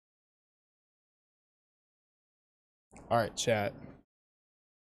All right, chat.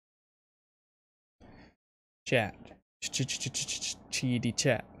 Chat. Cheaty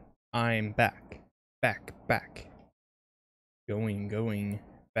chat. I'm back. Back. Going.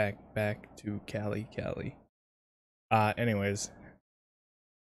 Back to Cali. Anyways,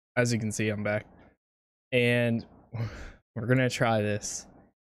 as you can see, I'm back. And we're gonna try this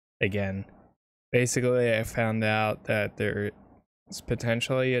again. Basically, I found out that there is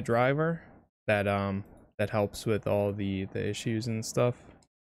potentially a driver that that helps with all the issues and stuff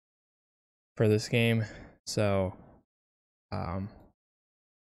for this game. So I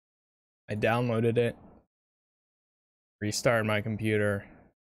downloaded it, restarted my computer,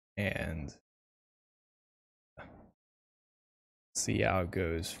 and see how it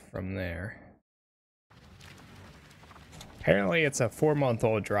goes from there. Apparently it's a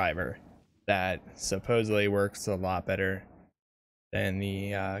 4-month-old driver that supposedly works a lot better than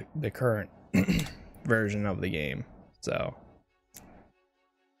the current version of the game. So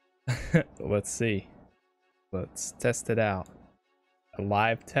let's see. Let's test it out. A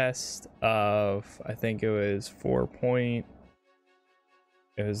live test of, I think it was it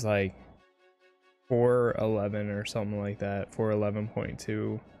was like 4.11 or something like that.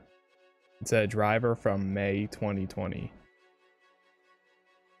 4.11.2. It's a driver from May 2020.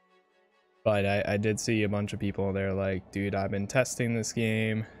 But I did see a bunch of people there like, dude, I've been testing this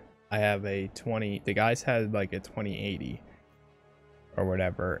game. I have the guys had like a 2080 or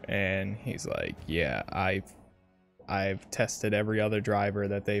whatever, and he's like, yeah, I've tested every other driver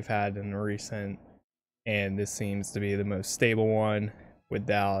that they've had in the recent, and this seems to be the most stable one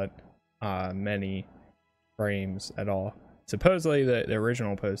without many frames at all. Supposedly the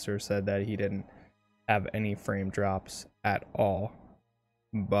original poster said that he didn't have any frame drops at all,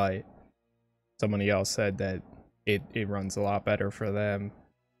 but somebody else said that it runs a lot better for them,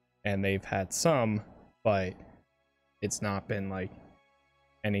 and they've had some, but it's not been like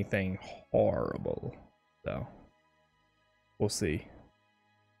anything horrible. So we'll see.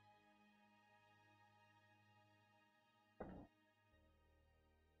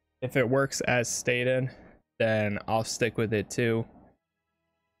 If it works as stated, then I'll stick with it too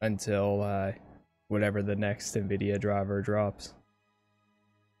until whatever the next NVIDIA driver drops.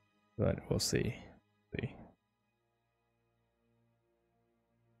 But we'll see.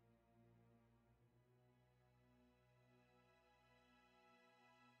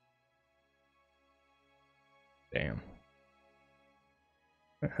 Damn.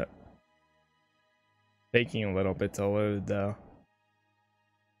 Taking a little bit to load though.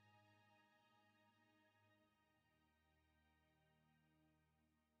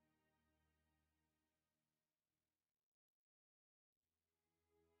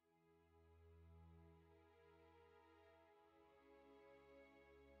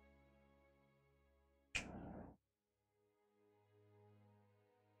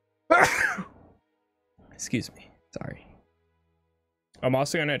 Excuse me, sorry. I'm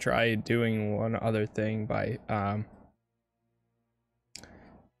also gonna try doing one other thing by I'm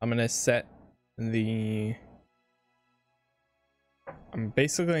gonna set I'm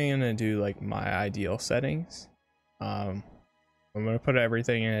basically gonna do like my ideal settings. I'm gonna put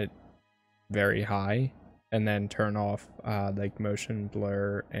everything in it very high and then turn off like motion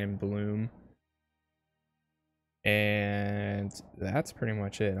blur and bloom, and that's pretty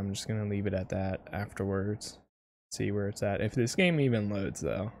much it. I'm just gonna leave it at that afterwards, see where it's at. If this game even loads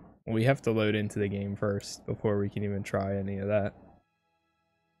though, we have to load into the game first before we can even try any of that.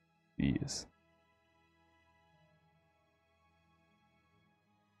 Jeez.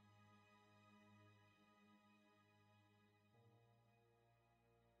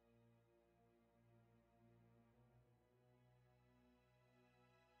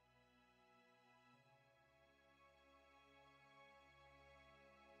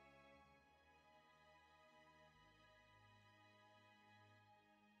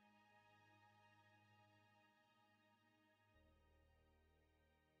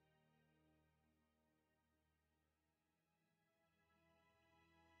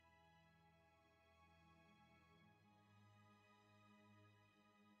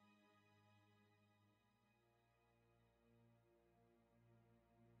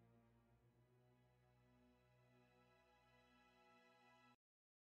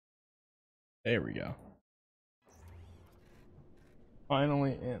 There we go.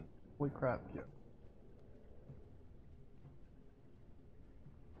 Finally in. Holy crap, yeah.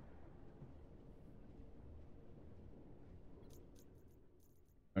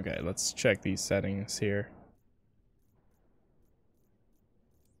 Okay, let's check these settings here.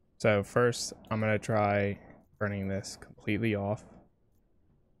 So first, I'm gonna try turning this completely off.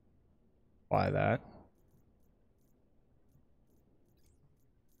 Apply that.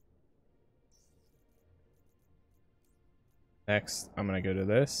 Next, I'm going to go to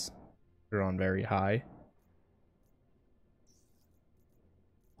this, put it on very high,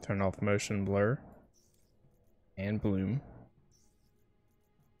 turn off motion blur and bloom.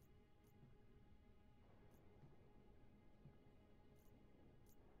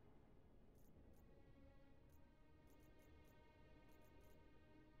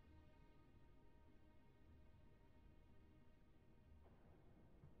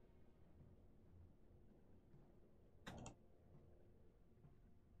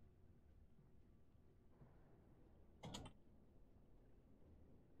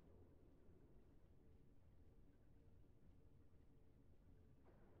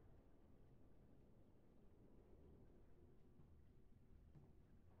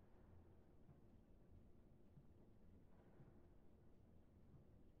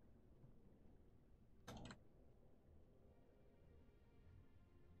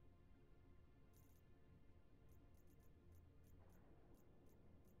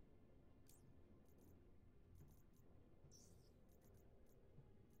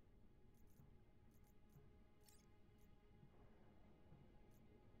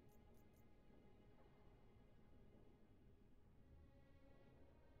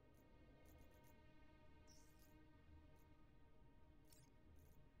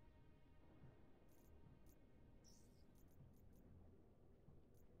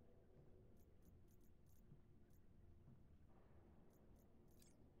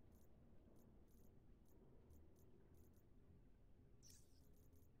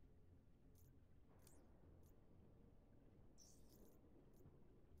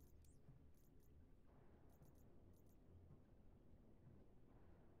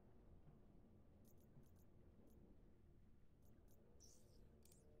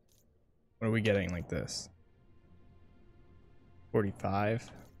 What are we getting like this?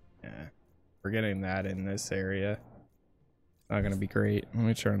 45? Yeah. We're getting that in this area. Not gonna be great. Let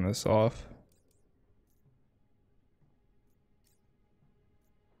me turn this off.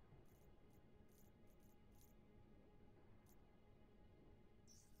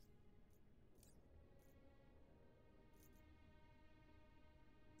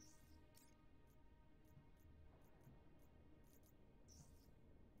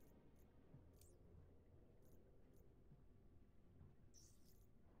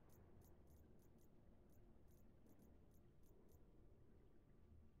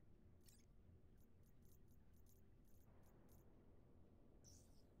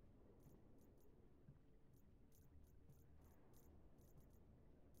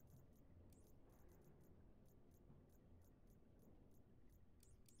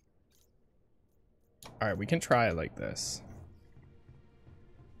 All right, we can try it like this.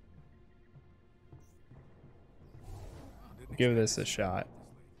 Give this a shot.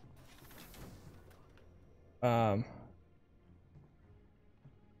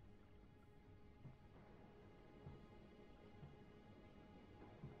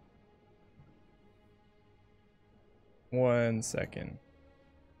 One second.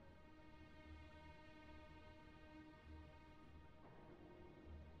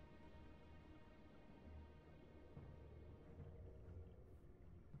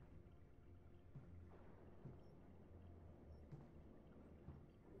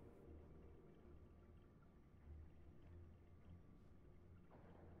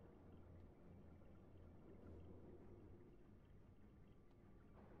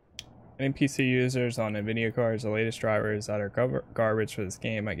 Any PC users on NVIDIA cards, the latest drivers that are garbage for this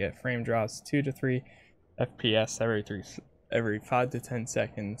game, I get frame drops 2 to 3 FPS every 5 to 10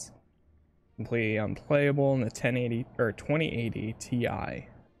 seconds. Completely unplayable in the 1080 or 2080 Ti.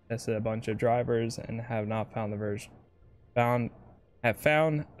 Tested a bunch of drivers and have not found the version have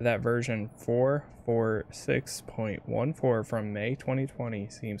found that version 446.14 from May 2020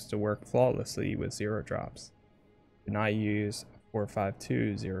 seems to work flawlessly with 0 drops. Do not use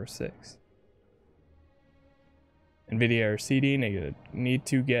 45206. NVIDIA or CD need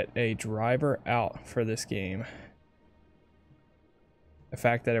to get a driver out for this game. The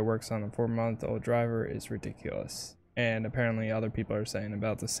fact that it works on a 4-month-old driver is ridiculous. And apparently other people are saying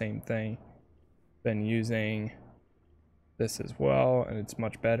about the same thing. Been using this as well, and it's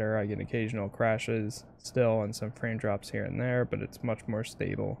much better. I get occasional crashes still and some frame drops here and there, but it's much more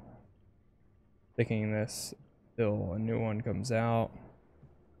stable. Sticking this till a new one comes out.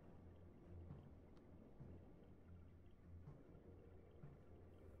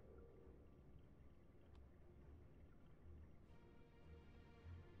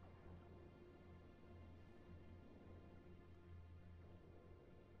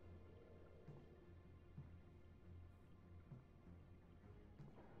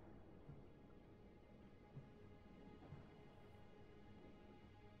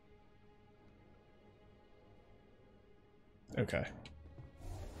 Okay.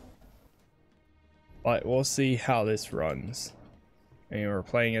 But we'll see how this runs. I mean, we're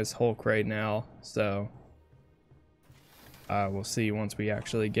playing as Hulk right now, so we'll see once we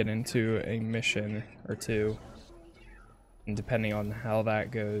actually get into a mission or two. And depending on how that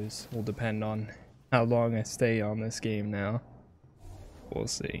goes, will depend on how long I stay on this game now. We'll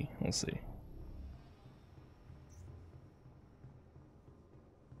see. We'll see.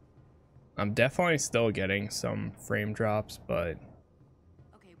 I'm definitely still getting some frame drops, but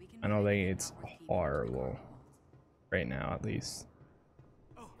I don't think it's horrible right now, at least.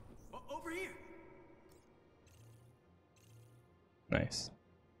 Oh, over here. Nice.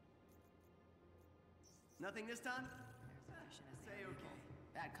 Nothing this time? Say okay.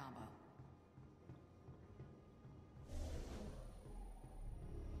 Bad combo.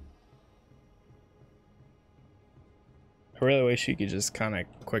 I really wish you could just kind of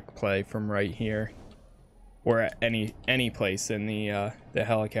quick play from right here, or at any place in the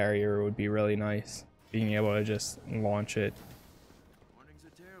helicarrier would be really nice. Being able to just launch it. Mornings are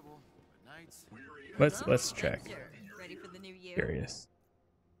terrible, but nights. Let's check. Ready for the new year? Curious.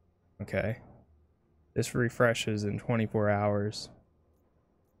 Okay. This refreshes in 24 hours.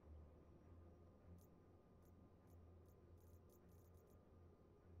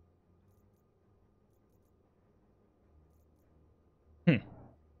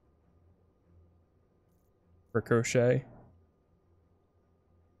 Ricochet.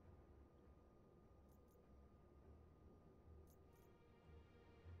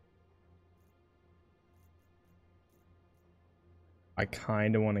 I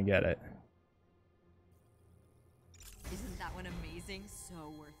kind of want to get it. Isn't that one amazing?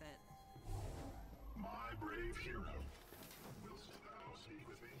 So worth it. My brave hero. Will thou speak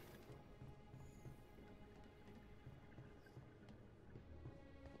with me?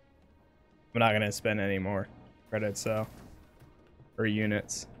 I'm not gonna spend any more credits though, or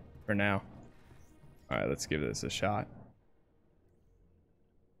units for now. All right, let's give this a shot.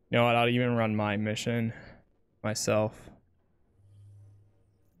 You know what? I'll even run my mission myself.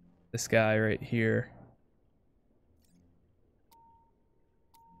 This guy right here.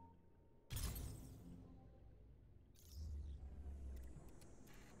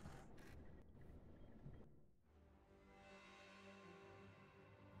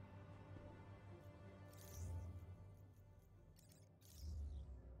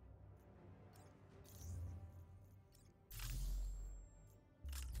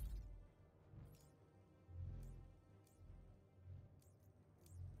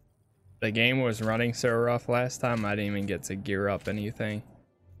 The game was running so rough last time, I didn't even get to gear up anything.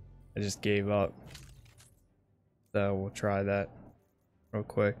 I just gave up. So we'll try that real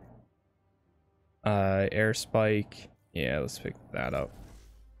quick. Air spike. Yeah, let's pick that up.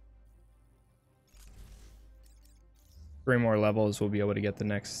 3 more levels, we'll be able to get the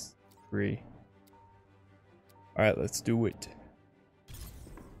next 3. Alright, let's do it.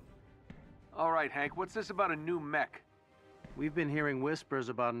 All right, Hank, what's this about a new mech? We've been hearing whispers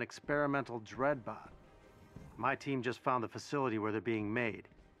about an experimental dreadbot. My team just found the facility where they're being made.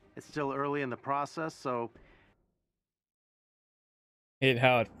 It's still early in the process, so Hate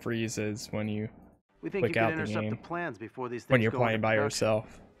how it freezes when you we think you click out can the intercept game the plans before these things when you're go playing into by production.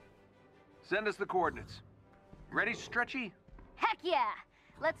 yourself. Send us the coordinates. Ready, Stretchy? Heck yeah!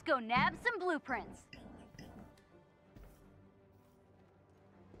 Let's go nab some blueprints.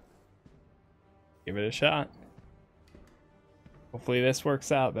 Give it a shot. Hopefully this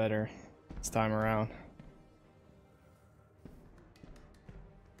works out better this time around.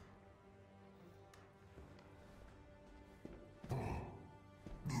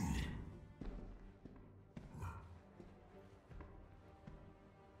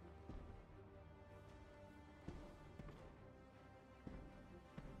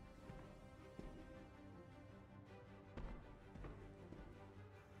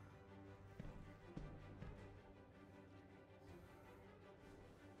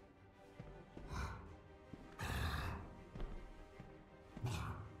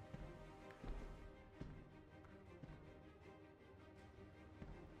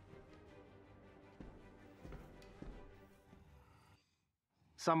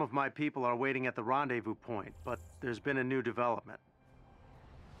 Some of my people are waiting at the rendezvous point, but there's been a new development.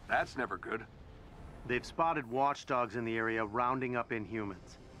 That's never good. They've spotted watchdogs in the area rounding up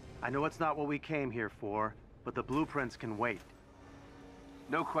Inhumans. I know it's not what we came here for, but the blueprints can wait.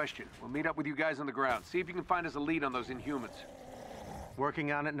 No question. We'll meet up with you guys on the ground. See if you can find us a lead on those Inhumans.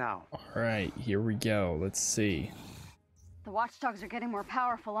 Working on it now. Alright, here we go. Let's see. The watchdogs are getting more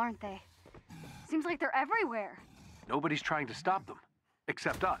powerful, aren't they? Seems like they're everywhere. Nobody's trying to stop them.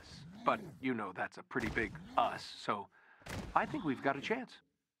 Except us. But you know that's a pretty big us, so I think we've got a chance.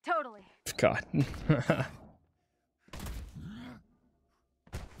 Totally. God.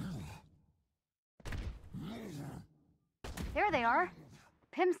 There they are.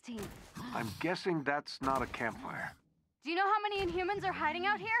 Pim's team. I'm guessing that's not a campfire. Do you know how many Inhumans are hiding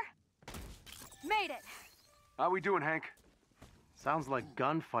out here? Made it. How we doing, Hank? Sounds like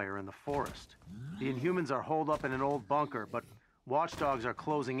gunfire in the forest. The Inhumans are holed up in an old bunker, but watchdogs are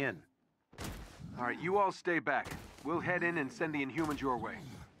closing in. All right, you all stay back. We'll head in and send the Inhumans your way.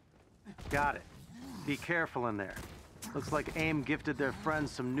 Got it. Be careful in there. Looks like A.I.M gifted their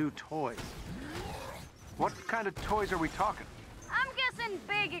friends some new toys. What kind of toys are we talking? I'm guessing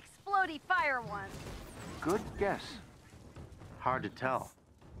big explodey fire ones. Good guess. Hard to tell.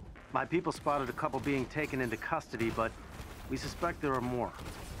 My people spotted a couple being taken into custody, but we suspect there are more.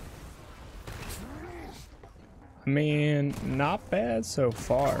 I mean, not bad so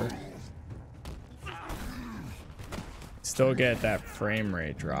far. Still get that frame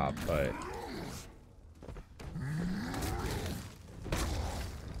rate drop, but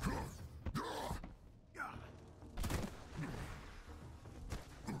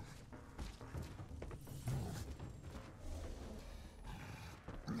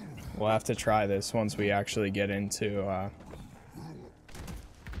we'll have to try this once we actually get into a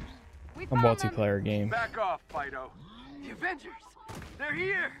multiplayer game. Back off, Fido. The Avengers! They're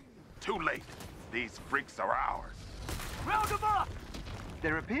here! Too late. These freaks are ours. Round them up!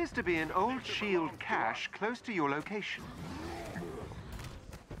 There appears to be an old shield cache close to your location.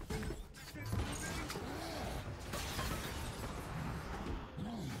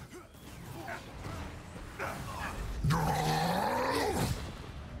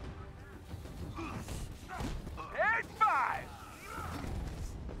 Head 5!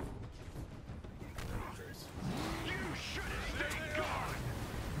 You should stay guard.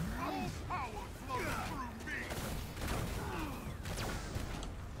 All power flows through me.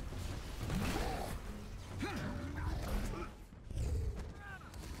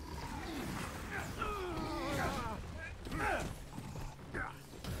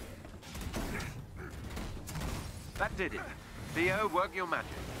 That did it. Theo, work your magic.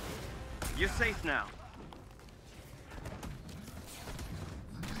 You're safe now.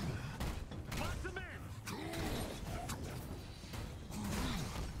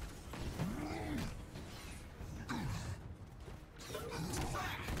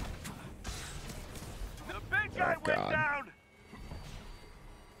 The big guy Oh, went God. down.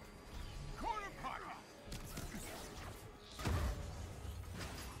 Corner pocket.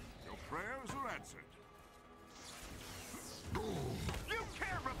 Your prayers are answered. You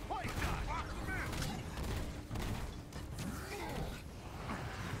can't replace us. Lock them in.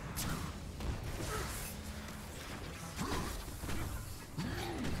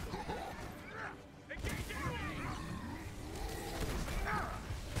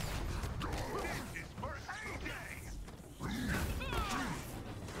 This is mercy day.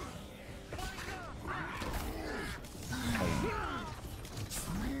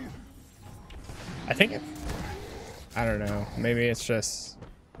 I think I don't know. Maybe it's just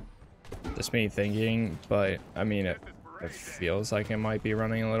me thinking, but I mean, it feels like it might be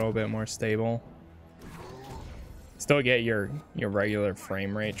running a little bit more stable. Still get your regular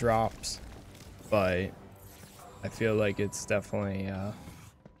frame rate drops, but I feel like it's definitely a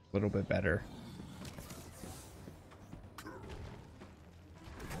little bit better.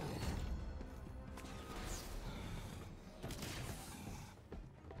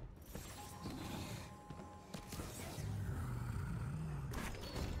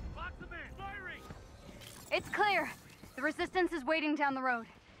 It's clear. The resistance is waiting down the road.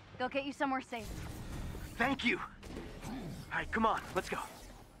 They'll get you somewhere safe. Thank you. All right, come on, let's go.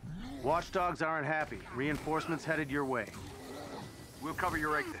 Watchdogs aren't happy. Reinforcements headed your way. We'll cover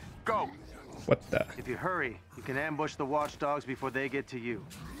your exit. Go! What the? If you hurry, you can ambush the watchdogs before they get to you.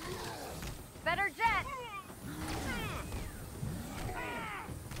 Better jet!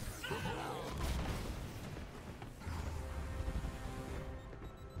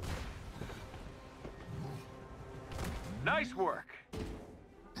 Nice work.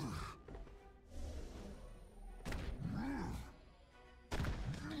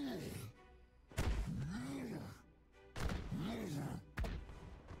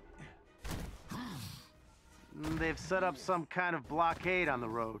 They've set up some kind of blockade on the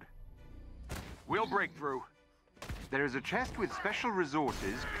road. We'll break through. There is a chest with special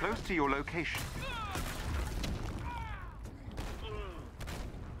resources close to your location.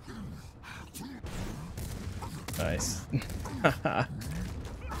 Nice. There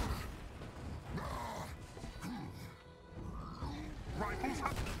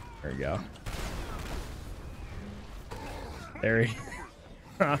we go. There he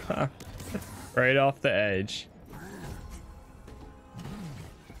right off the edge.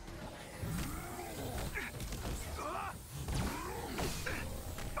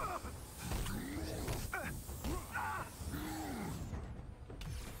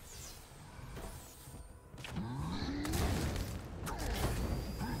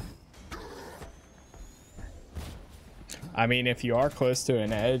 I mean, if you are close to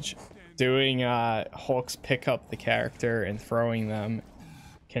an edge, doing Hulk's pick up the character and throwing them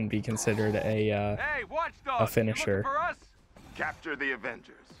can be considered a finisher. For us? Capture the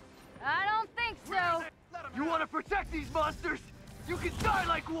Avengers. I don't think so. You want to protect these monsters? You can die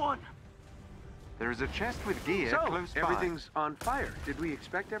like one. There is a chest with gear close by. Everything's on fire. Did we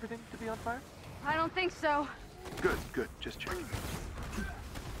expect everything to be on fire? I don't think so. Good, good. Just checking.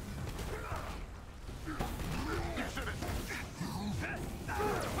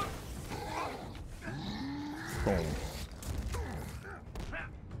 Boom.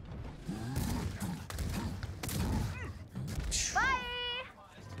 Bye!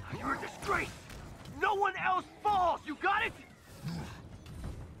 You're a disgrace. No one else falls. You got it?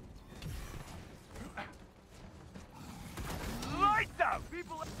 Lights out,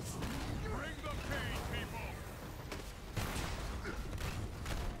 people. Bring the pain, people.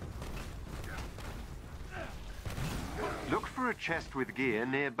 Look for a chest with gear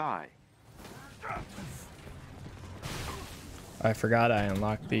nearby. I forgot I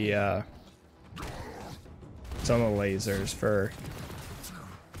unlocked the some of the lasers for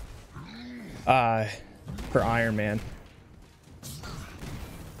Iron Man.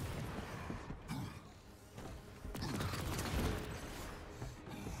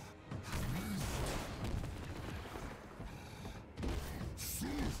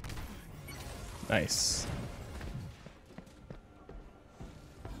 Nice.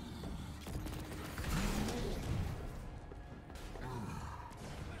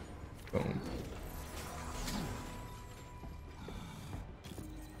 Boom.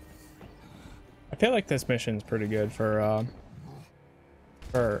 I feel like this mission's pretty good for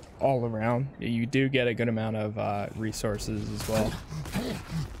all around. You do get a good amount of resources as well.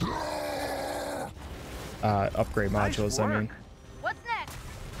 Upgrade modules, I mean. What's next?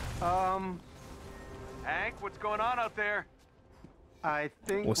 Hank, what's going on out there? I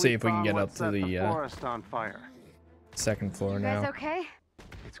think We'll see if we can found get what up to set the forest on fire. second floor You guys now. okay?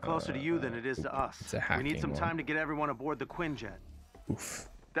 It's closer to you than it is to us. It's a We need hacking some one. time to get everyone aboard the Quinjet. Oof.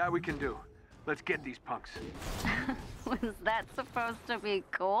 That we can do. Let's get these punks. Was that supposed to be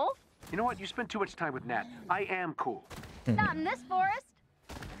cool? You know what? You spend too much time with Nat. I am cool. Not in this forest.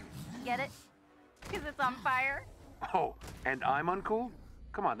 Get it? Because it's on fire? Oh, and I'm uncool?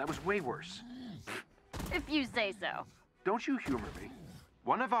 Come on, that was way worse. If you say so. Don't you humor me.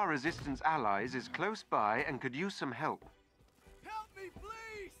 One of our resistance allies is close by and could use some help. Help me,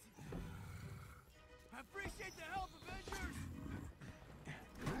 please. I appreciate the help, Avengers.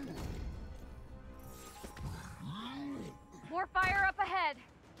 More fire up ahead.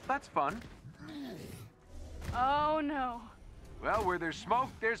 That's fun. Oh no. Well, where there's smoke,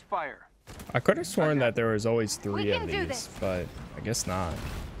 there's fire. I could have sworn that there was always 3 We of can do these, this. but I guess not.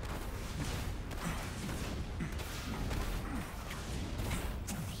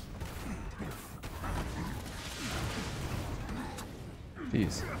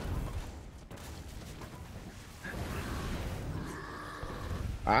 Jeez.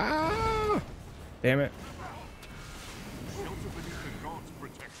 Ah! Damn it. Shelter beneath the God's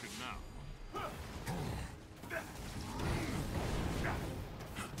protection now.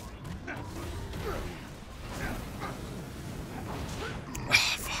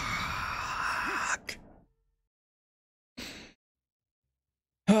 Fuck.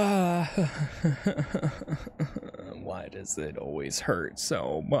 Why does it always hurt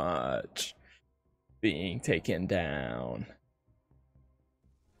so much being taken down?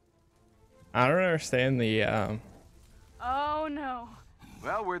 I don't understand the Oh no.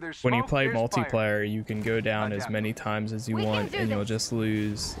 Well, where there's when you smoke, play there's multiplayer, fire. you can go down as many times as you We can want do and you'll this. just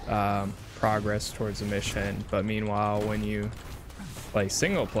lose progress towards the mission. But meanwhile, when you play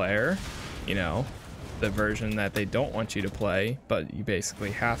single player, you know, the version that they don't want you to play, but you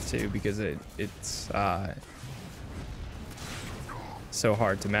basically have to because it's so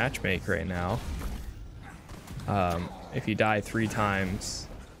hard to matchmake right now. If you die 3 times,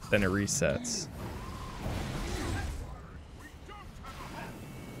 then it resets.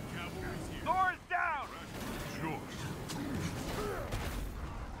 Thor's down.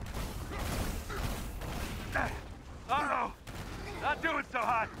 Uh-oh. Not doing so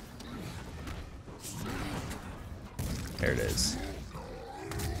hot. There it is.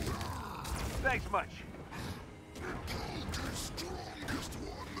 Thanks much.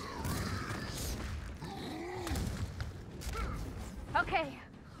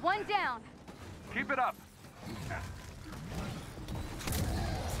 down. Keep it up.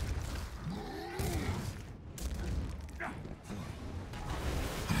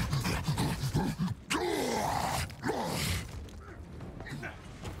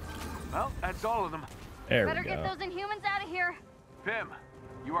 Well, that's all of them. There Better we get go. those Inhumans out of here. Pim,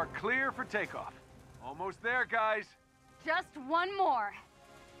 you are clear for takeoff. Almost there, guys. Just one more.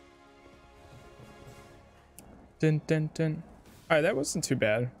 Dun, dun, dun. All right, that wasn't too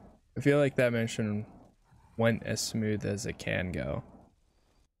bad. I feel like that mission went as smooth as it can go.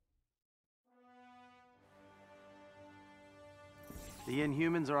 The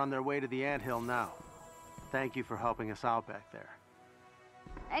Inhumans are on their way to the anthill now. Thank you for helping us out back there.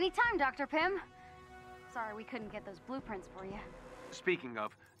 Anytime, Dr. Pym. Sorry we couldn't get those blueprints for you. Speaking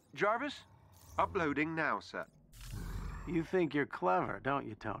of, Jarvis, uploading now, sir. You think you're clever, don't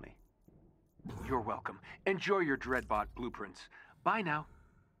you, Tony? You're welcome. Enjoy your Dreadbot blueprints. Bye now.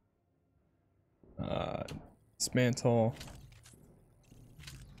 Dismantle.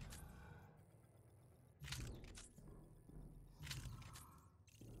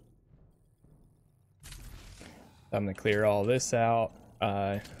 I'm gonna clear all this out,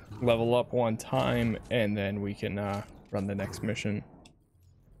 level up one time, and then we can run the next mission.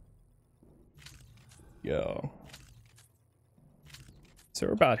 Go. So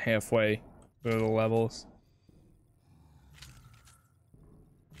we're about halfway through the levels.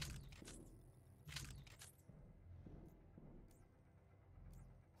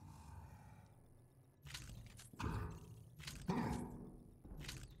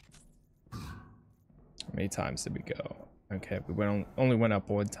 How many times did we go? Okay, we only went up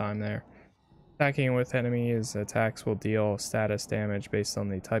one time there. Attacking with enemies, attacks will deal status damage based on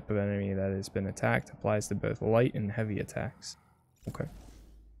the type of enemy that has been attacked. Applies to both light and heavy attacks. Okay.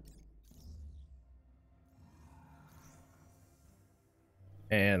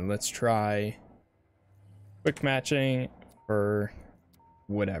 And let's try quick matching for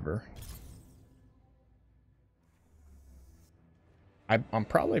whatever. I'm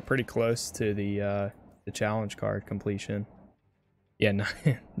probably pretty close to the challenge card completion. Yeah,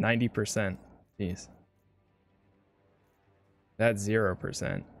 90%. Jeez. That's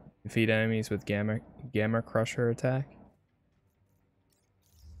 0%. Defeat enemies with gamma crusher attack.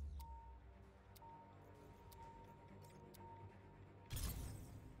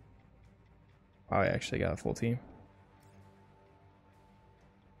 Oh, I actually got a full team.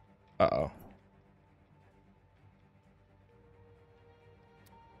 Uh-oh.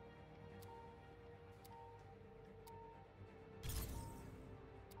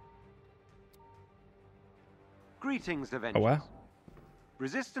 Greetings, Avengers. Oh, wow.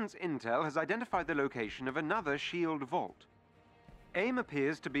 Resistance Intel has identified the location of another shield vault. A.I.M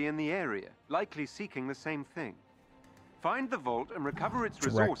appears to be in the area, likely seeking the same thing. Find the vault and recover its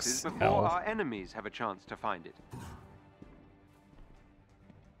resources before our enemies have a chance to find it.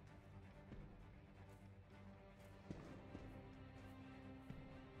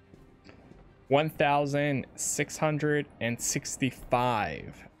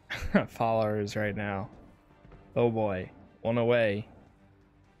 $1,665 followers right now. Oh boy, one away.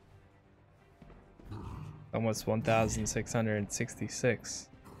 Almost 1,666.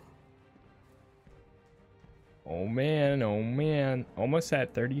 Oh man, oh man. Almost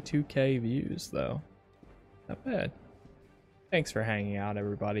at 32k views though. Not bad. Thanks for hanging out,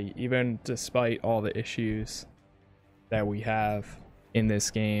 everybody. Even despite all the issues that we have in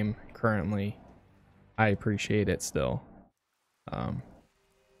this game currently, I appreciate it still.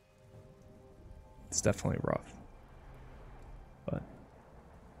 It's definitely rough, but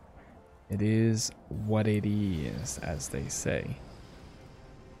it is what it is, as they say.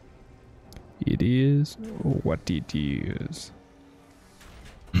 It is what it is.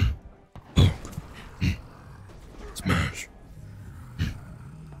 Smash.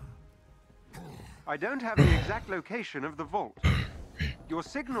 I don't have the exact location of the vault. Your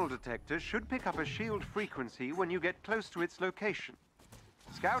signal detector should pick up a shield frequency when you get close to its location.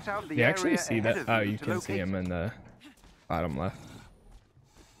 Scout out the You area actually see ahead that? of Oh, you you to can see locate him it. in the bottom left.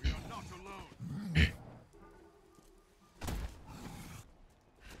 We are not alone.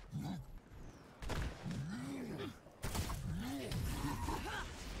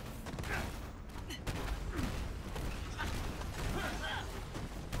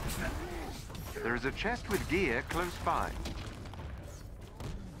 There is a chest with gear close by.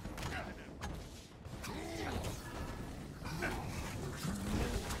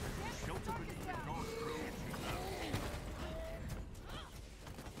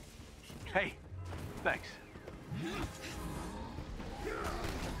 Hey, thanks.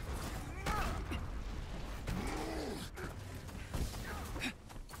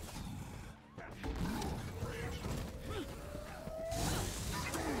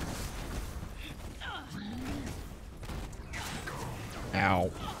 Ow.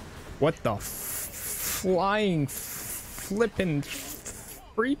 What the flying flippin'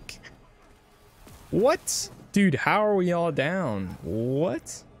 freak? What? Dude, how are we all down?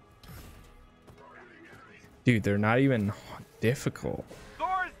 What? Dude, they're not even difficult.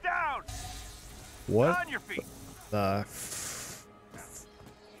 Thor is down. What On your feet. the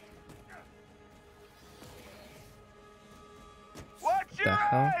Watch your the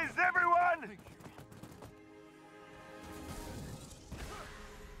hell? eyes, everyone.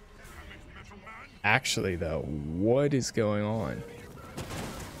 Actually, though, what is going on?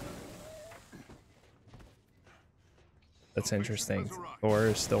 That's interesting. Thor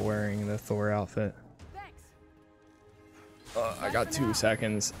is still wearing the Thor outfit. I got 2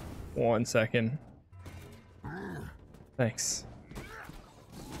 seconds. 1 second. Thanks.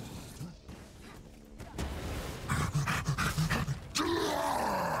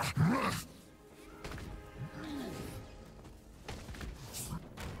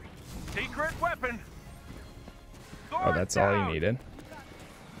 Secret weapon. Oh, that's all you needed.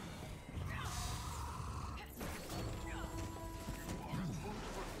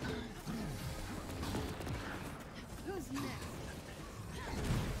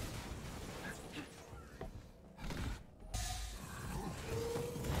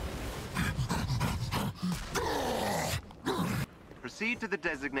 Proceed to the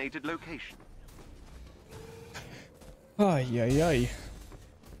designated location. Ay, ay, ay.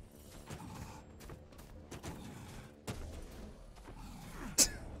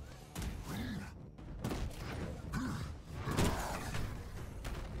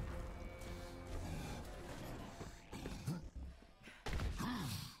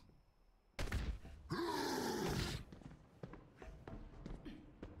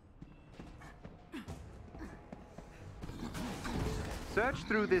 Search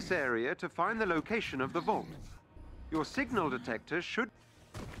through this area to find the location of the vault. Your signal detector should...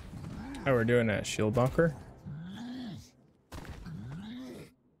 Oh, we're doing a shield bunker?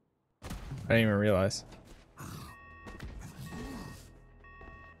 I didn't even realize.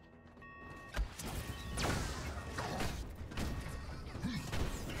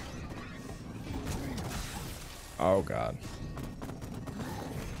 Oh, God.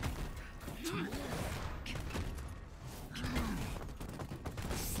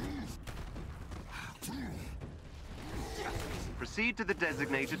 Proceed to the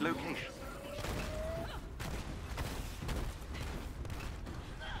designated location.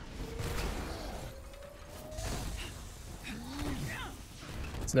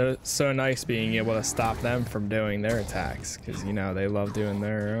 It's so nice being able to stop them from doing their attacks, because, you know, they love doing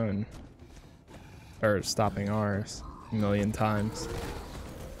their own. Or stopping ours a million times.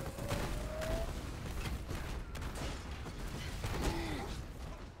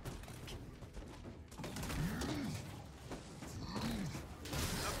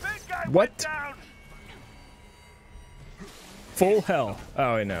 What? Full health.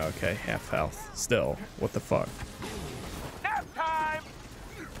 Oh, no, okay. Half health. Still. What the fuck? Nap time!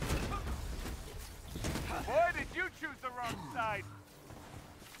 Boy, did you choose the wrong side.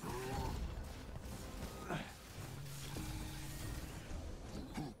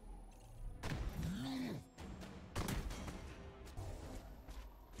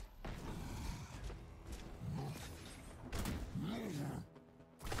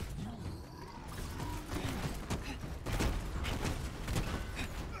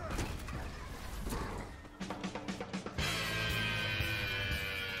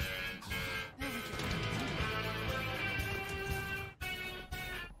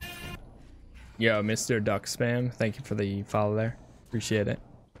 Yo, Mr. Duck Spam, thank you for the follow there. Appreciate it.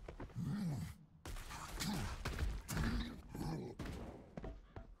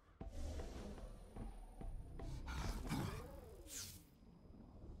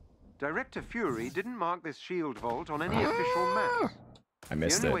 Director Fury didn't mark this shield vault on any official map. I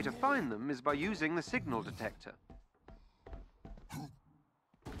missed The only it. way to find them is by using the signal detector.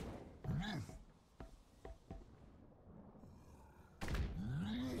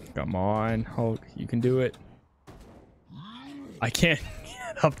 Come on, Hulk, you can do it. I can't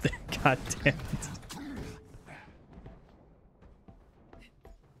get up there, god damn it.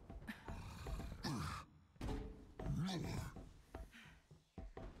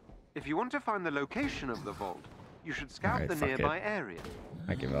 If you want to find the location of the vault, you should scout Alright, the fuck nearby it. area.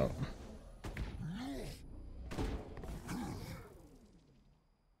 I give up.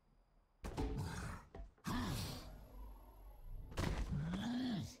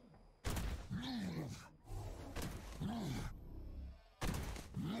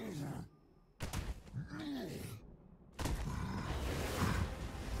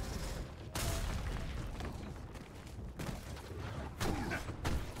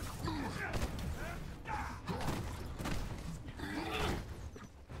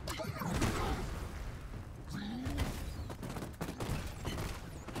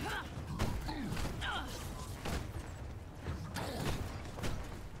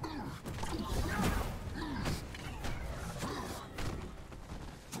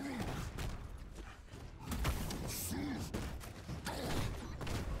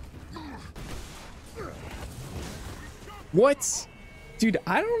 What? Dude,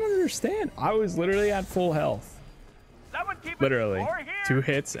 I don't understand. I was literally at full health. Someone keep a Literally. score here? 2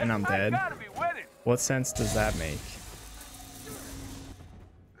 hits and I'm I dead. gotta be winning. What sense does that make?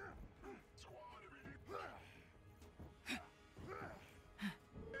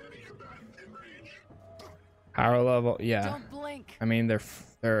 Power level, yeah. Don't blink. I mean,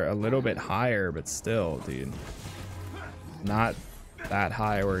 they're a little bit higher, but still, dude. Not that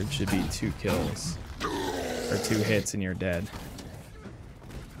high where it should be 2 kills. Or 2 hits and you're dead.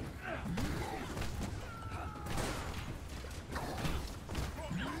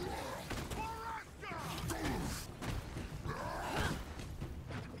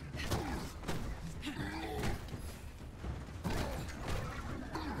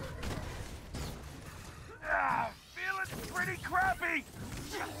 Feeling pretty crappy.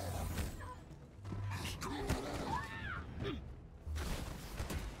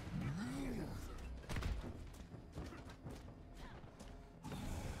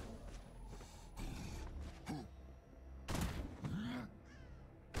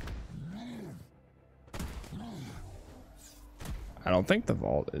 I don't think the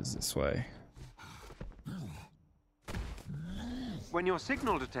vault is this way. When your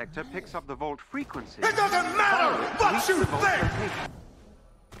signal detector picks up the vault frequency, It doesn't matter what you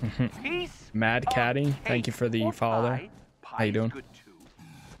think! Peace. Mad Caddy, thank you for the Or follow there. pie. How you Pie's doing? good too.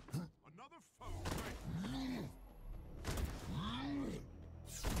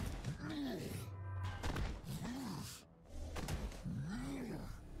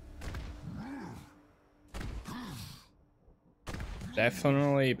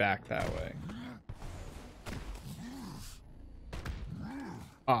 Definitely back that way.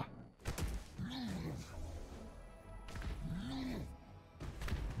 Ah.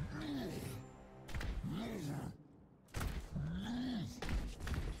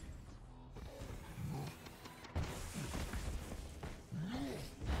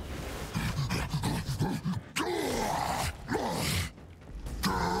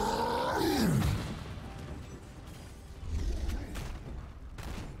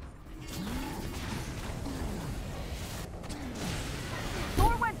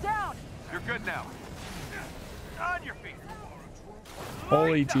 Thor went down. You're good now. On your feet.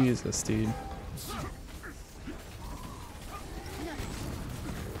 Holy Lights up. Jesus, dude.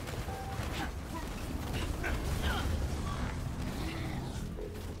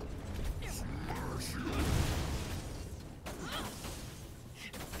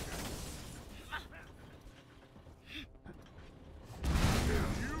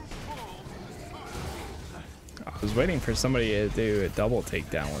 I was waiting for somebody to do a double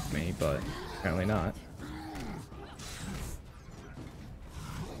takedown with me, but apparently not.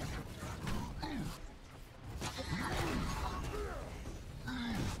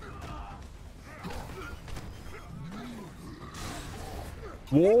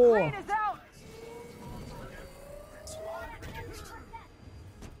 Whoa! Green is out.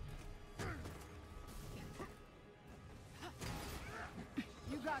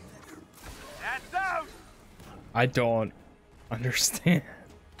 You got this. That's out. I don't understand.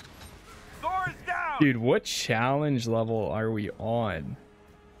 Thor's down. Dude, what challenge level are we on?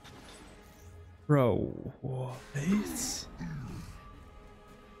 Bro, what?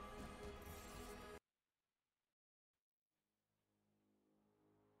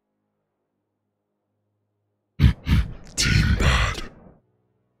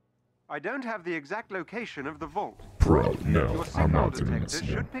 I don't have the exact location of the vault. Bro, no, Your I'm signal not doing detector this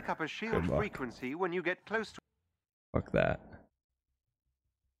again. should pick up a shield Good luck. frequency when you get close to. Fuck that.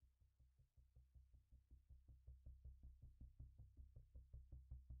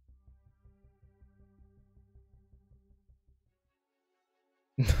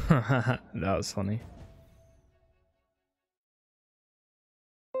 That was funny.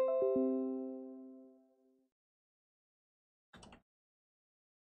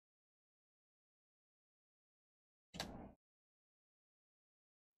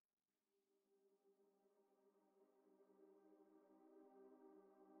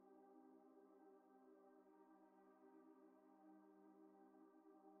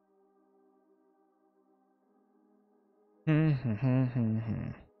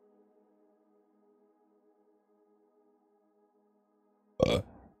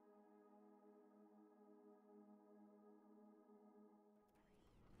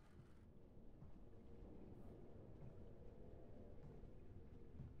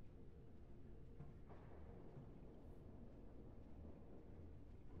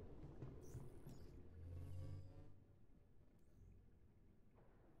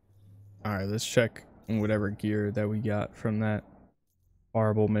 All right, let's check whatever gear that we got from that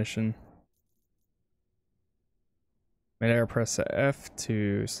horrible mission. Midair, press F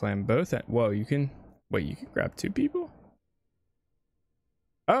to slam both. Whoa, you can. Wait, you can grab 2 people?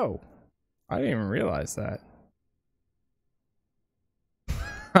 Oh, I didn't even realize that.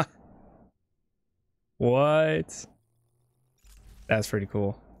 What? That's pretty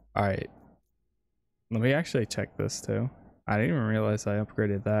cool. All right. Let me actually check this too. I didn't even realize I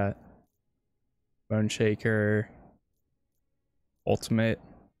upgraded that. Bone Shaker. Ultimate.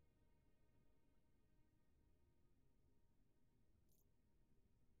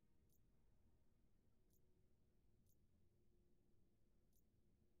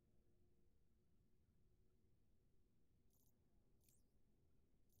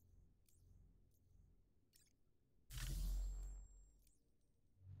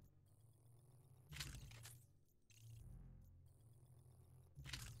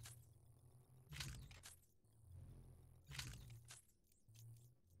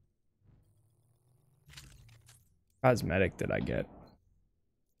 Cosmetic did I get?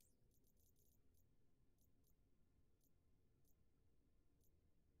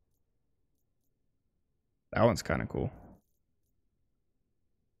 That one's kind of cool.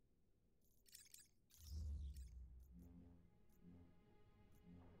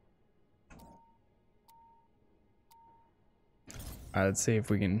 Let's see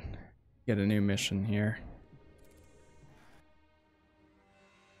if we can get a new mission here.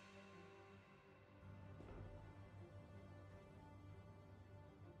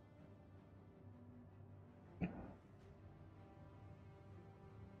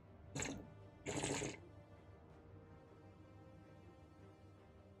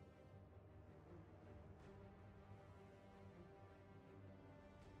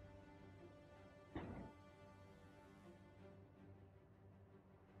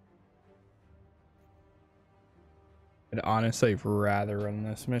 I'd honestly rather run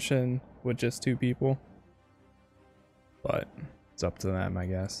this mission with just 2 people, but it's up to them, I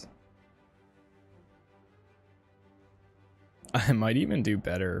guess. I might even do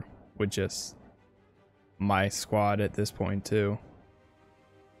better with just my squad at this point too.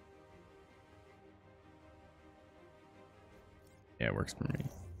 Yeah, it works for me.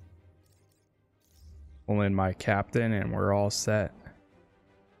 Pull in my captain and we're all set.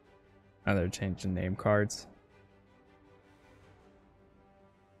 Now they're changing name cards.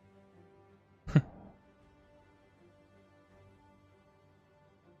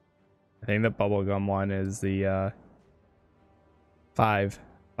 I think the bubblegum one is the 5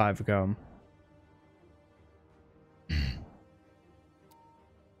 gum.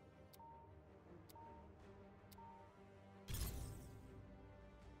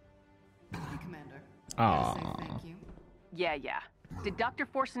 Commander. Aww. Thank you. Yeah. Did Dr.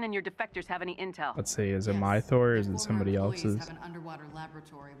 Forsen and your defectors have any intel? Let's see, is it my Thor or is it somebody else's? Have an underwater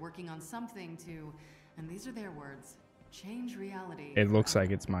laboratory working on something to, and these are their words, change reality. It looks like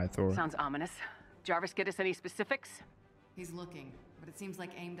it's my Thor. Sounds ominous. Jarvis get us any specifics? He's looking, but it seems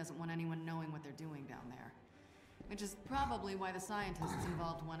like A.I.M doesn't want anyone knowing what they're doing down there. Which is probably why the scientists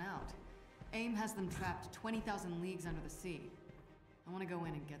involved won out. A.I.M has them trapped 20,000 leagues under the sea. I want to go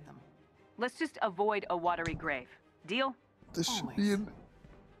in and get them. Let's just avoid a watery grave. Deal? This should Always. be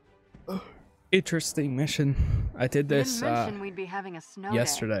an interesting mission. I did this we'd be having a snow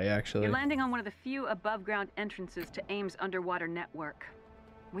yesterday, actually. You're landing on one of the few above-ground entrances to A.I.M's underwater network.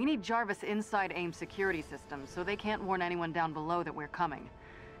 We need Jarvis inside A.I.M security systems, so they can't warn anyone down below that we're coming.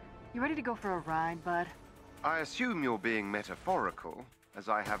 You ready to go for a ride, bud? I assume you're being metaphorical, as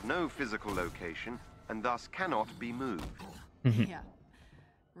I have no physical location and thus cannot be moved. Yeah.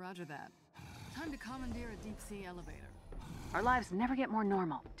 Roger that. Time to commandeer a deep-sea elevator. Our lives never get more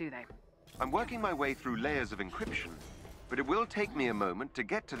normal, do they? I'm working my way through layers of encryption, but it will take me a moment to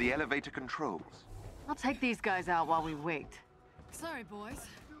get to the elevator controls. I'll take these guys out while we wait. Sorry, boys.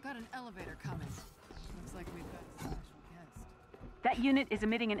 Got an elevator coming. Looks like we've got a special guest. That unit is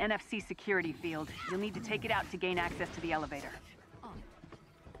emitting an NFC security field. You'll need to take it out to gain access to the elevator. Oh.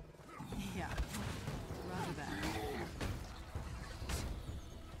 Yeah. Roger that.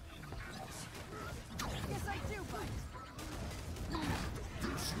 Yes, I do, bud.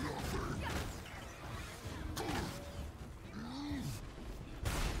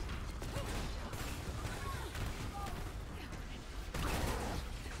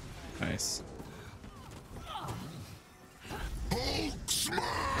 Nice. Hulk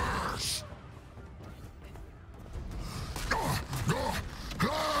smash!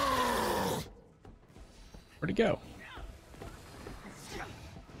 Where'd he go?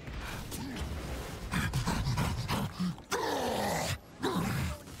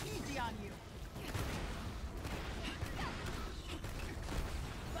 Easy on you.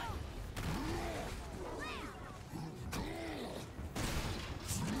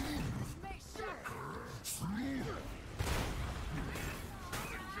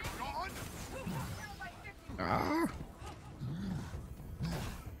 Ah.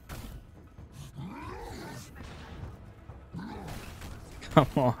 Come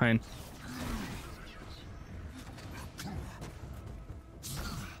on.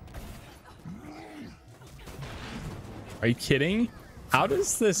 Are you kidding? How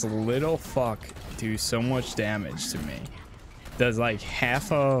does this little fuck do so much damage to me? Does like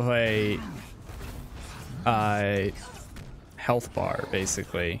half of a health bar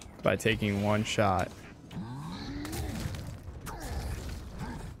basically by taking one shot.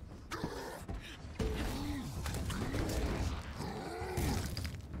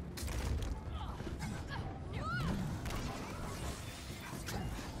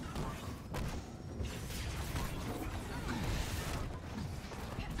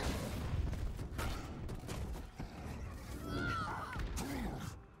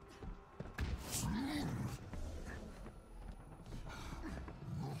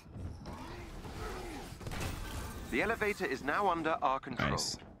 The elevator is now under our control.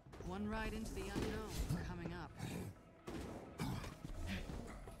 Nice. One ride into the unknown coming up.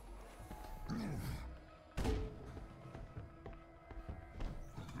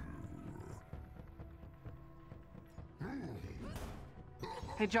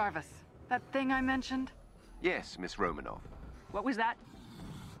 Hey, Jarvis, that thing I mentioned? Yes, Miss Romanov. What was that?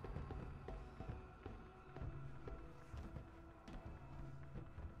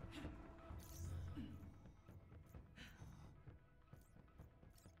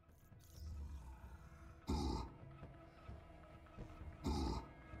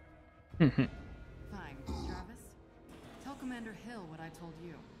 Fine, Jarvis. Tell Commander Hill what I told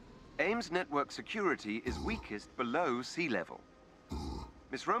you. AIM's network security is weakest below sea level.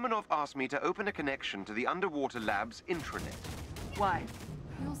 Miss Romanov asked me to open a connection to the underwater lab's intranet. Why?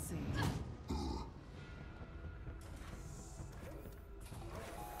 You'll see.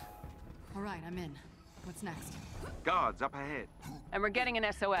 All right, I'm in. What's next? Guards up ahead. And we're getting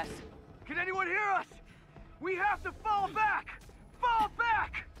an SOS. Can anyone hear us? We have to fall back! Fall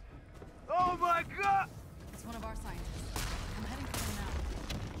back! Oh my god! It's one of our scientists. I'm heading for him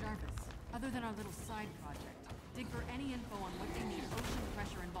now. Jarvis, other than our little side project, dig for any info on what they need ocean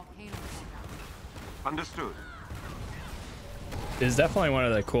pressure and volcanoes to out. Understood. It's definitely one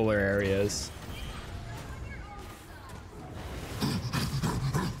of the cooler areas.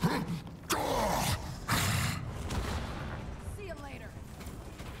 See you later.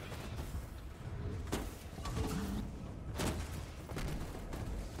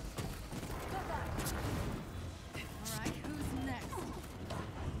 All right, who's next?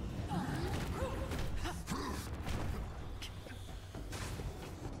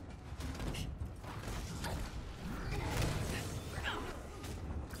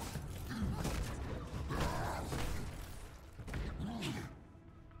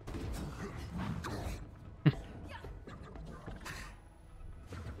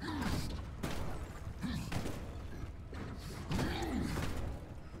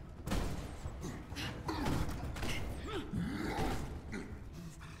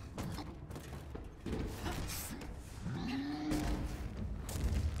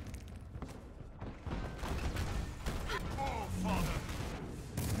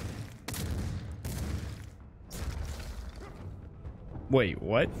 Wait,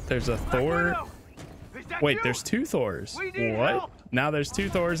 what? There's a Thor? Is that Wait, you? there's two Thors. We need What? help. Now there's two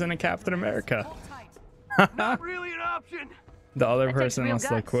Thors and a Captain America. Hold tight. Not really an option. The other That takes person real must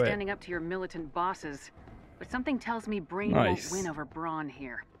have guts quit. standing up to your militant bosses. But something tells me brain Nice. won't win over brawn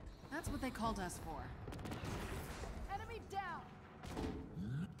here. That's what they called us for. Enemy down.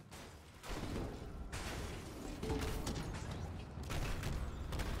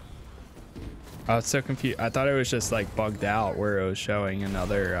 I was so confused. I thought it was just like bugged out where it was showing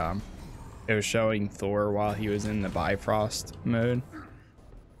another, it was showing Thor while he was in the Bifrost mode,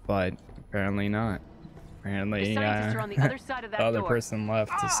 but apparently not. Apparently, The scientists are on the other side of that the other door. person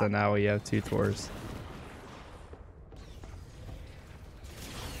left, so now we have two Thors.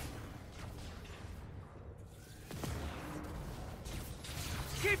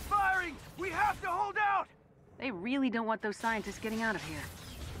 Keep firing! We have to hold out! They really don't want those scientists getting out of here.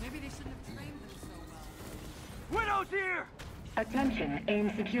 Maybe they shouldn't have trained them so well. Widow's here! Attention,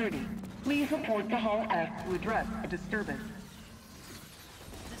 AIM security. Please report to Hall F to address a disturbance.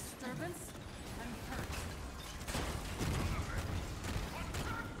 Disturbance? I'm hurt.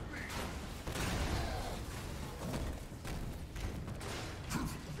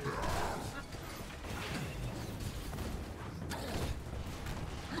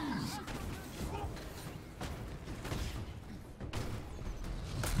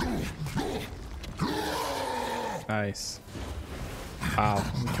 Nice. Wow,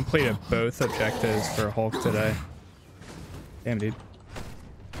 we completed both objectives for Hulk today. Damn, dude.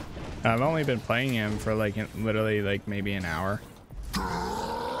 I've only been playing him for like literally like maybe an hour.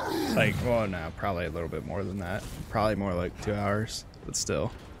 Like, well, no, probably a little bit more than that. Probably more like 2 hours, but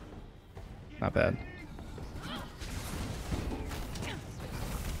still, not bad.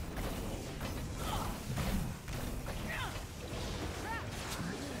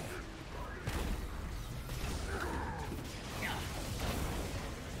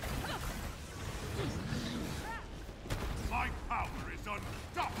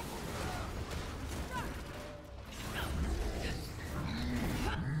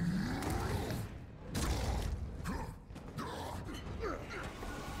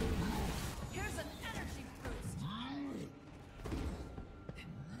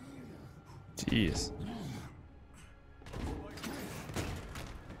 Jeez.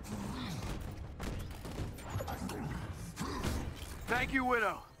 Thank you,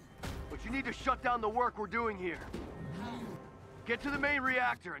 Widow. But you need to shut down the work we're doing here. Get to the main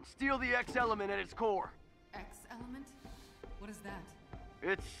reactor and steal the X element at its core. X element? What is that?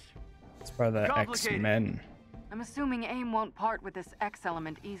 It's part of the X-Men. I'm assuming AIM won't part with this X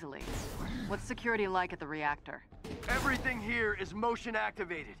element easily. What's security like at the reactor? Everything here is motion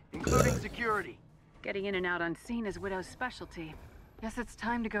activated, including security. Getting in and out unseen is Widow's specialty. Guess it's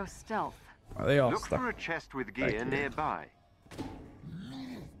time to go stealth. Are they all Look stuck for a chest with gear nearby.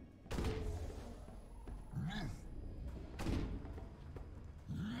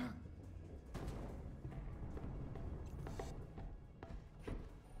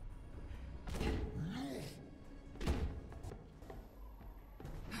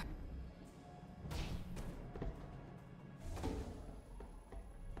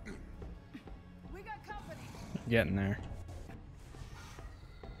 getting there?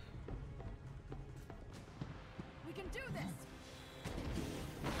 We can do this.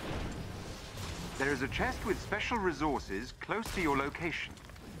 There is a chest with special resources close to your location.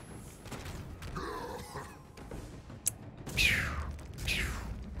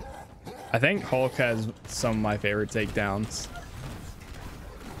 I think Hulk has some of my favorite takedowns.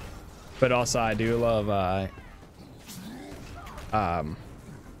 But also I do love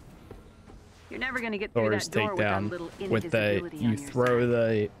You're never gonna get Thor's through that door takedown with the you throw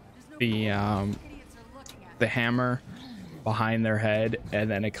the hammer behind their head and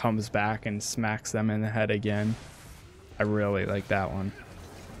then it comes back and smacks them in the head again. I really like that one.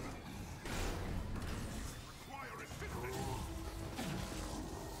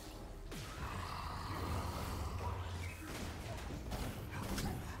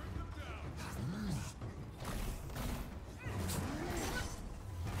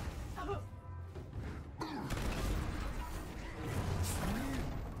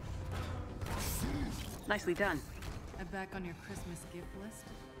 Nicely done. I'm back on your Christmas gift list.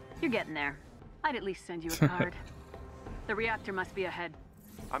 You're getting there. I'd at least send you a card. The reactor must be ahead.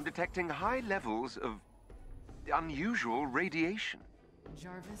 I'm detecting high levels of unusual radiation.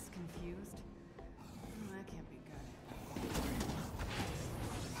 Jarvis confused? Oh, that can't be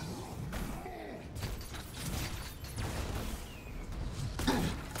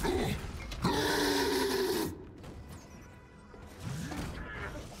good.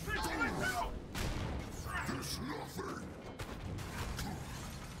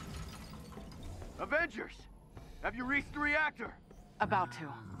 Avengers! Have you reached the reactor? About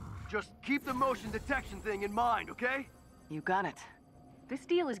to. Just keep the motion detection thing in mind, okay? You got it. This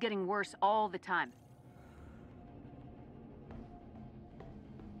deal is getting worse all the time.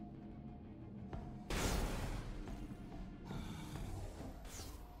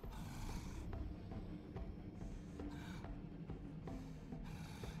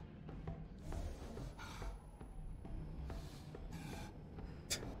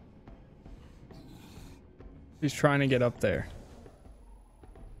 He's trying to get up there.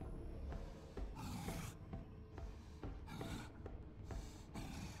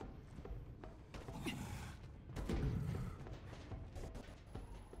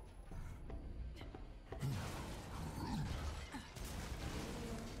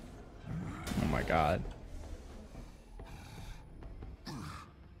 Oh my God.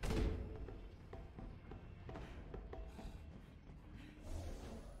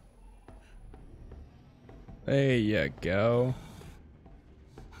 There you go.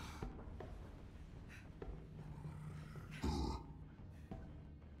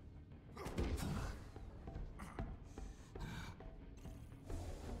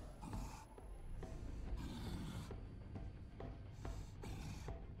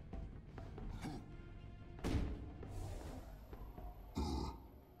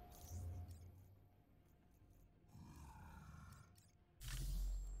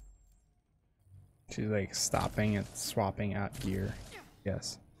 She's like stopping and swapping out gear.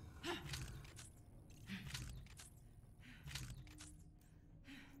 Yes.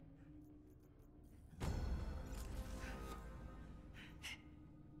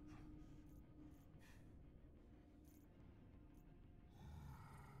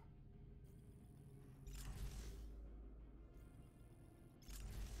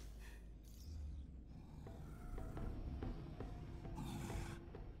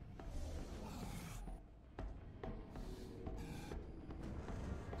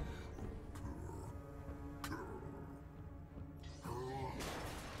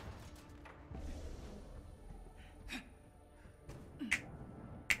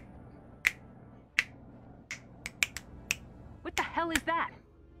 What the hell is that?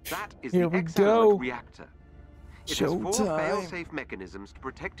 That is Here the we X-element go. reactor. It has 4 Showtime. fail-safe mechanisms to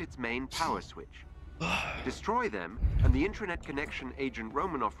protect its main power switch. Destroy them, and the intranet connection Agent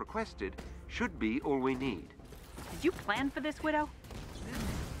Romanov requested should be all we need. Did you plan for this, Widow?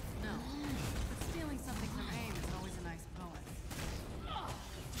 No. But stealing something from AIM is always a nice bonus.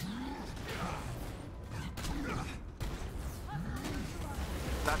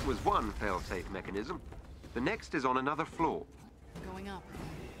 That was one fail-safe mechanism. The next is on another floor. Going up.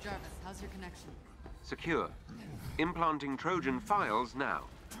 Jarvis, how's your connection? Secure. Implanting Trojan files now.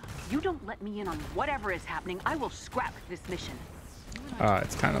 You don't let me in on whatever is happening, I will scrap this mission.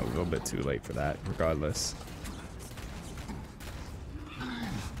 It's kind of a little bit too late for that, regardless.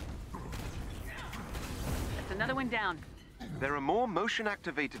 That's another one down. There are more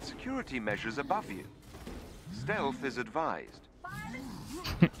motion-activated security measures above you. Stealth is advised.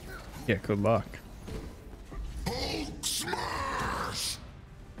 Yeah, good luck. Hulk smash!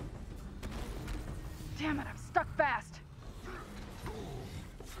 Damn it, I'm stuck fast.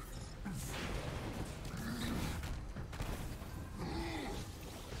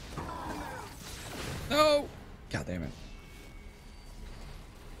 No! God damn it.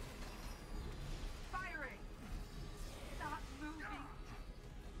 Firing. Stop moving.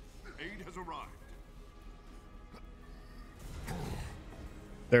 Aid has arrived.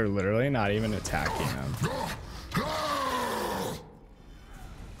 They're literally not even attacking them.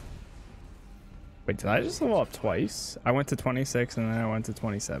 Wait, did I just level up twice? I went to 26 and then I went to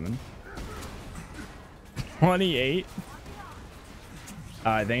 27. 28?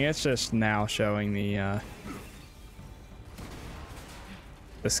 I think it's just now showing the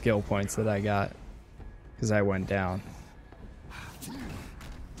skill points that I got because I went down.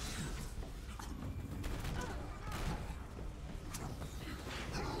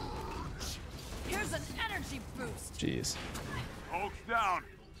 Here's an energy boost. Jeez. Hulk's down.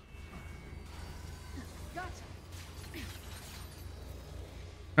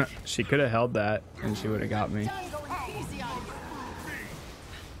 She could have held that and she would have got me. Done going easy on you.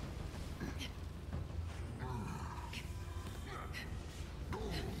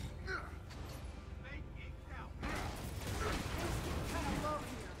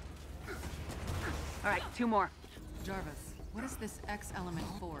 All right, 2 more. Jarvis, what is this X element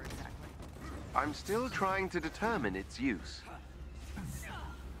for exactly? I'm still trying to determine its use.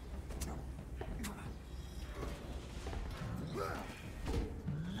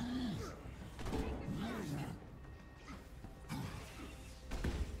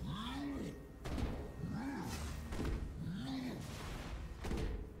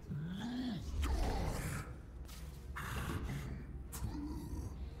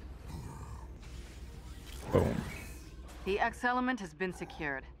 Boom. The X element has been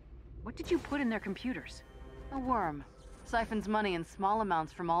secured. What did you put in their computers? A worm. Siphons money in small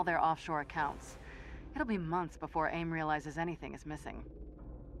amounts from all their offshore accounts. It'll be months before AIM realizes anything is missing.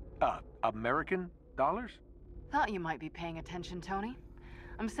 American dollars? Thought you might be paying attention, Tony.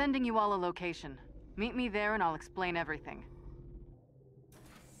 I'm sending you all a location. Meet me there and I'll explain everything.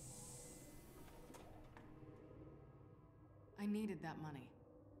 I needed that money.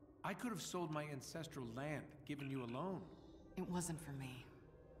 I could have sold my ancestral land, given you a loan. It wasn't for me.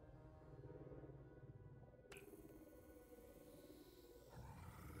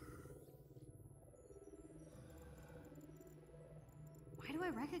 Why do I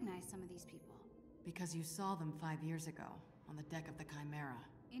recognize some of these people? Because you saw them 5 years ago, on the deck of the Chimera.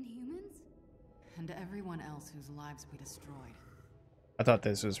 Inhumans? And everyone else whose lives we destroyed. I thought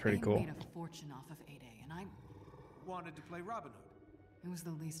this was pretty AIM cool. made a fortune off of 8A, and I... Wanted to play Robin Hood. It was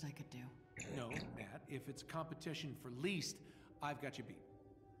the least I could do. No, Nat, if it's competition for least, I've got you beat.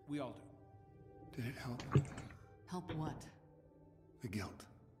 We all do. Did it help? Help what? The guilt.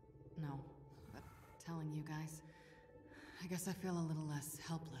 No, but telling you guys, I guess I feel a little less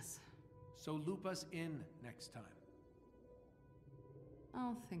helpless. So loop us in next time.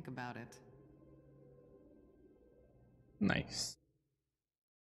 I'll think about it. Nice.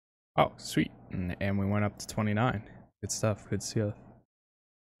 Oh, sweet. And we went up to 29. Good stuff. Good stuff.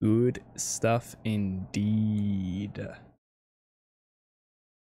 Good stuff indeed.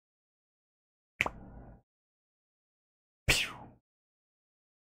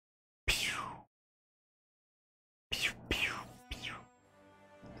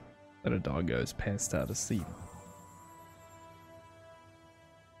 That a dog goes passed out asleep.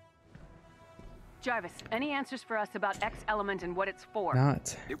 Jarvis, any answers for us about X element and what it's for?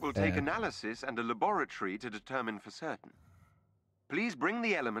 Not. It will take analysis and a laboratory to determine for certain. Please bring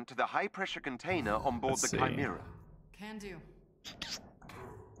the element to the high-pressure container on board the Chimera. Can do.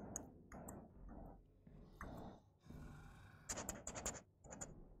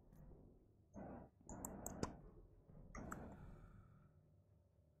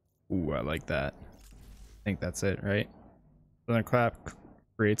 Ooh, I like that. I think that's it, right? Thunderclap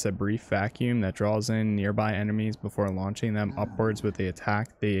creates a brief vacuum that draws in nearby enemies before launching them upwards with the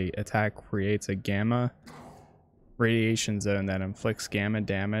attack. The attack creates a gamma radiation zone that inflicts gamma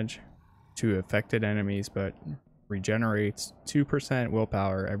damage to affected enemies, but regenerates 2%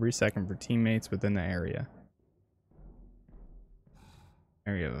 willpower every second for teammates within the area.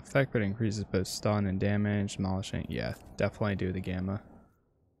 Area of effect, but increases both stun and damage. Demolishing. Yeah, definitely do the gamma.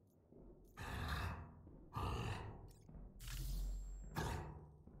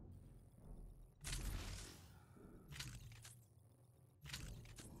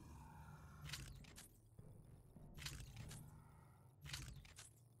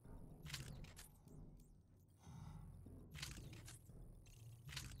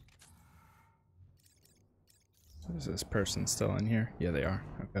 Is this person still in here? Yeah, they are.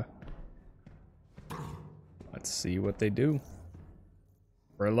 Okay. Let's see what they do.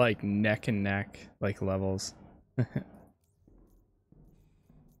 We're like neck and neck, like levels.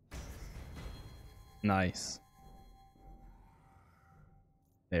 Nice.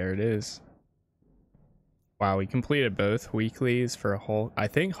 There it is. Wow, we completed both weeklies for Hulk. I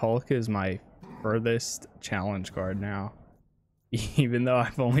think Hulk is my furthest challenge card now. Even though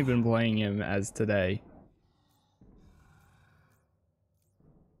I've only been playing him as today.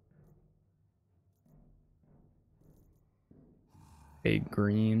 A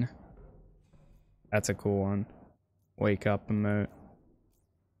green. That's a cool one. Wake up emote.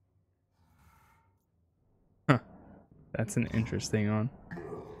 Huh. That's an interesting one.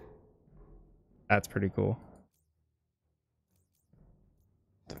 That's pretty cool.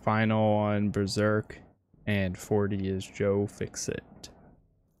 The final on Berserk and 40 is Joe Fixit.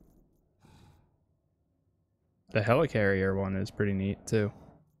 The helicarrier one is pretty neat too.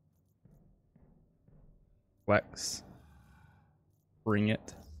 Flex. Bring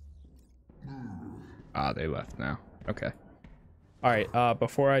it. Ah, they left now. Okay. Alright,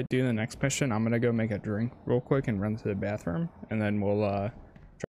 before I do the next mission, I'm gonna go make a drink real quick and run to the bathroom, and then we'll